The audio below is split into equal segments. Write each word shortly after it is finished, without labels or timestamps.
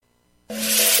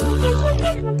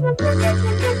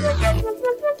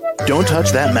Don't touch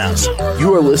that mouse.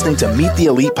 You are listening to Meet the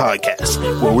Elite Podcast,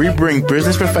 where we bring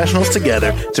business professionals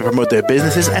together to promote their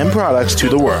businesses and products to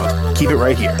the world. Keep it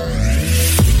right here.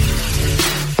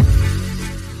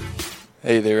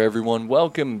 Hey there, everyone.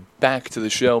 Welcome back to the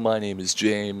show. My name is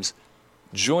James.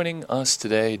 Joining us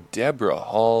today, Deborah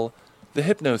Hall, the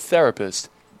hypnotherapist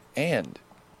and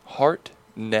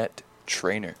HeartNet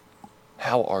trainer.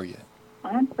 How are you?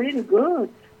 I'm pretty good.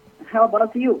 How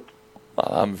about you?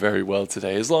 I'm very well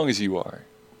today, as long as you are.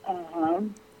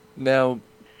 Now,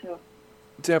 Sure.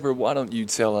 Deborah, why don't you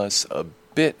tell us a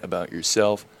bit about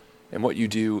yourself and what you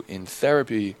do in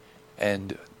therapy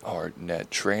and HeartNet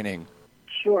training?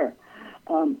 Sure.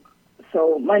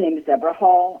 So my name is Deborah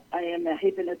Hall. I am a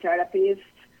hypnotherapist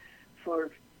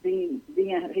for being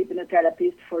a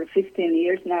hypnotherapist for 15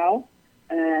 years now,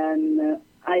 and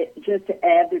I just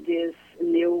added this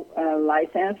new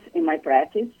license in my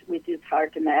practice, which is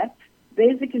HeartNet.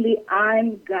 Basically,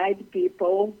 I guide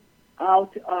people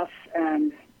out of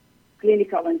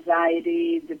clinical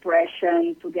anxiety,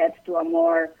 depression, to get to a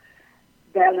more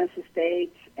balanced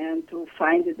state and to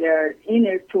find their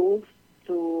inner tools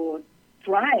to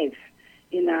thrive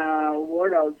in a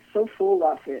world so full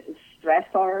of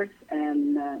stressors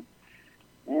and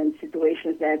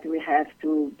situations that we have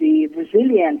to be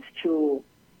resilient to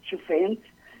face.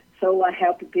 So I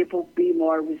help people be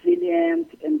more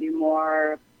resilient and be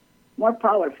more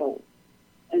powerful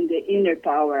in the inner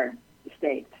power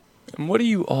state. And what do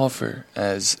you offer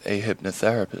as a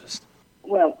hypnotherapist?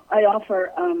 Well, I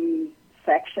offer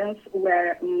sections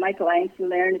where my clients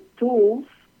learn tools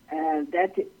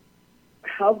that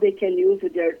how they can use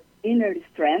their inner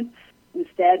strengths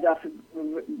instead of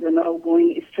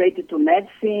going straight to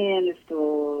medicine,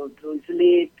 to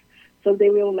sleep. So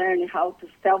they will learn how to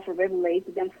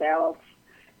self-regulate themselves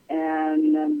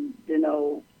and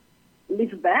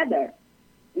live better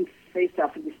in face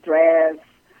of the stress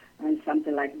and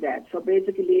something like that. So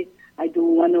basically, I do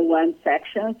one-on-one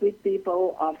sections with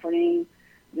people, offering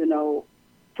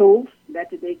tools that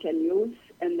they can use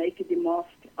and make the most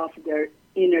of their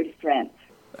inner strength.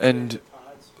 And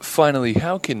finally,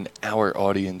 how can our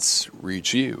audience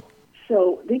reach you?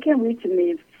 So they can reach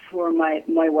me for my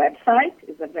website.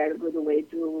 It's a very good way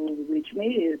to reach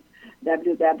me. It's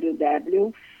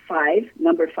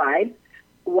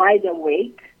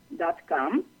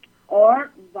www.wideawake.com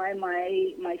or by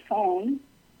my phone.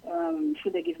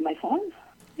 Should I give my phone?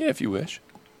 Yeah, if you wish.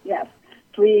 Yes,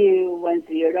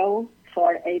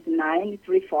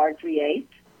 310-489-3438.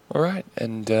 All right.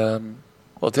 And,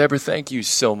 well, Deborah, thank you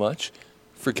so much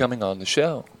for coming on the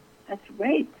show. That's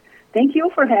great. Thank you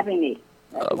for having me.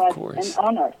 That was course. An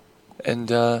honor.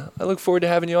 And I look forward to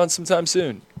having you on sometime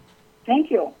soon. Thank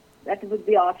you. That would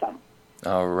be awesome.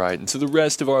 All right. And to the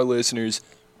rest of our listeners,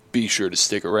 be sure to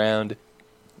stick around.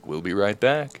 We'll be right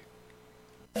back.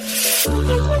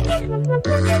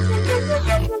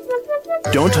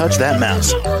 Don't touch that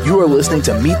mouse. You are listening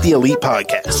to Meet the Elite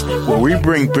Podcast, where we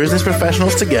bring business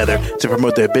professionals together to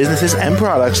promote their businesses and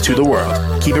products to the world.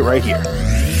 Keep it right here.